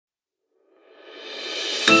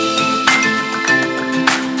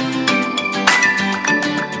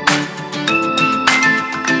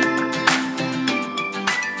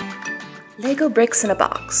Lego bricks in a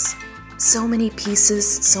box. So many pieces,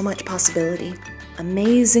 so much possibility.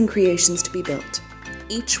 Amazing creations to be built,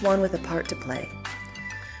 each one with a part to play.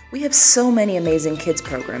 We have so many amazing kids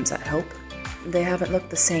programs at Hope. They haven't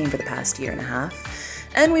looked the same for the past year and a half,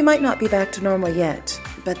 and we might not be back to normal yet,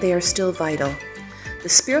 but they are still vital. The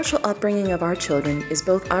spiritual upbringing of our children is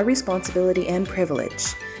both our responsibility and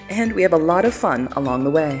privilege, and we have a lot of fun along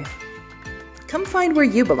the way. Come find where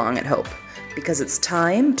you belong at Hope, because it's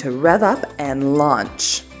time to rev up and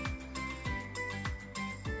launch.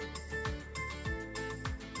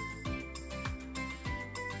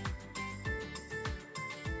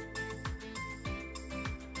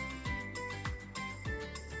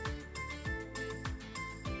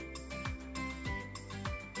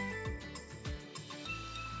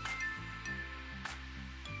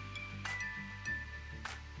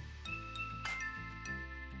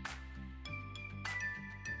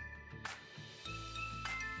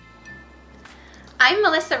 I'm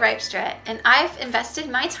Melissa Ripestra, and I've invested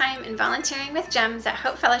my time in volunteering with GEMS at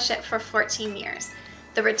Hope Fellowship for 14 years.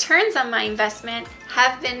 The returns on my investment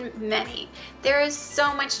have been many. There is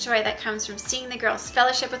so much joy that comes from seeing the girls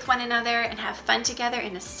fellowship with one another and have fun together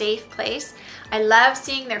in a safe place. I love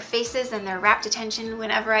seeing their faces and their rapt attention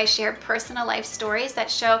whenever I share personal life stories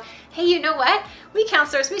that show, hey, you know what? We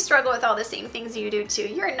counselors, we struggle with all the same things you do too.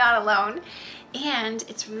 You're not alone. And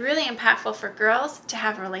it's really impactful for girls to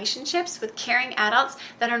have relationships with caring adults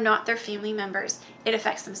that are not their family members. It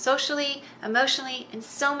affects them socially, emotionally, and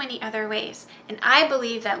so many other ways. And I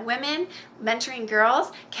believe that women mentoring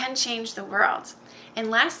girls can change the world. And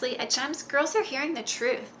lastly, at GEMS, girls are hearing the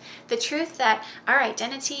truth that our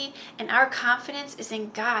identity and our confidence is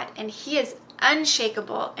in God, and He is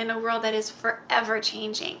unshakable in a world that is forever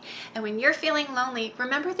changing. And when you're feeling lonely,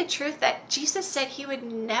 remember the truth that Jesus said He would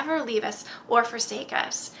never leave us or forsake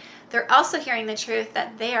us. They're also hearing the truth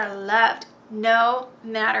that they are loved no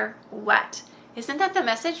matter what. Isn't that the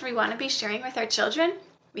message we want to be sharing with our children?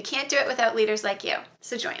 We can't do it without leaders like you.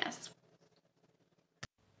 So join us.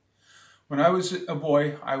 When I was a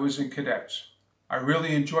boy, I was in cadets. I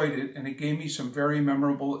really enjoyed it, and it gave me some very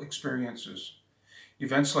memorable experiences.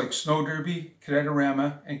 Events like Snow Derby,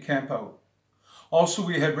 Cadetorama, and Camp Out. Also,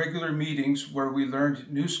 we had regular meetings where we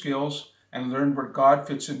learned new skills and learned where God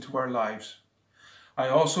fits into our lives. I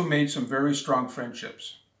also made some very strong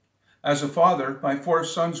friendships. As a father, my 4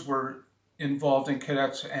 sons were involved in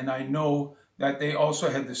cadets, and I know that they also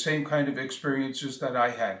had the same kind of experiences that I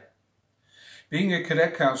had. Being a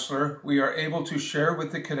cadet counselor, we are able to share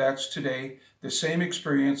with the cadets today the same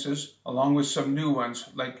experiences along with some new ones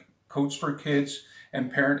like Coats for Kids and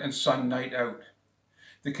Parent and Son Night Out.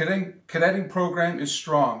 The cadetting program is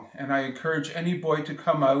strong, and I encourage any boy to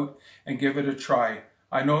come out and give it a try.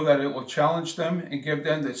 I know that it will challenge them and give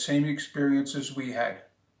them the same experiences we had.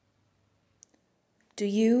 Do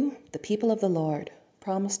you, the people of the Lord,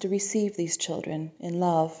 promise to receive these children in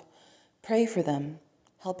love, pray for them,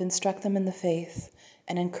 help instruct them in the faith,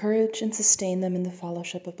 and encourage and sustain them in the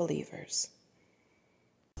fellowship of believers?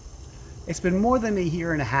 It's been more than a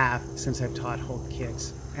year and a half since I've taught Hope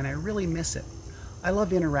Kids, and I really miss it. I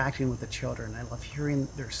love interacting with the children. I love hearing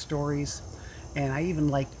their stories, and I even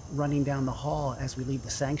like running down the hall as we leave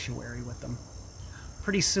the sanctuary with them.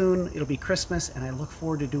 Pretty soon it'll be Christmas, and I look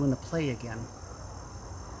forward to doing the play again.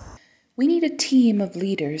 We need a team of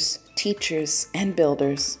leaders, teachers, and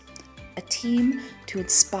builders. A team to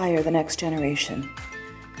inspire the next generation.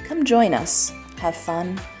 Come join us, have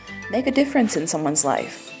fun, make a difference in someone's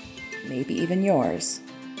life, maybe even yours.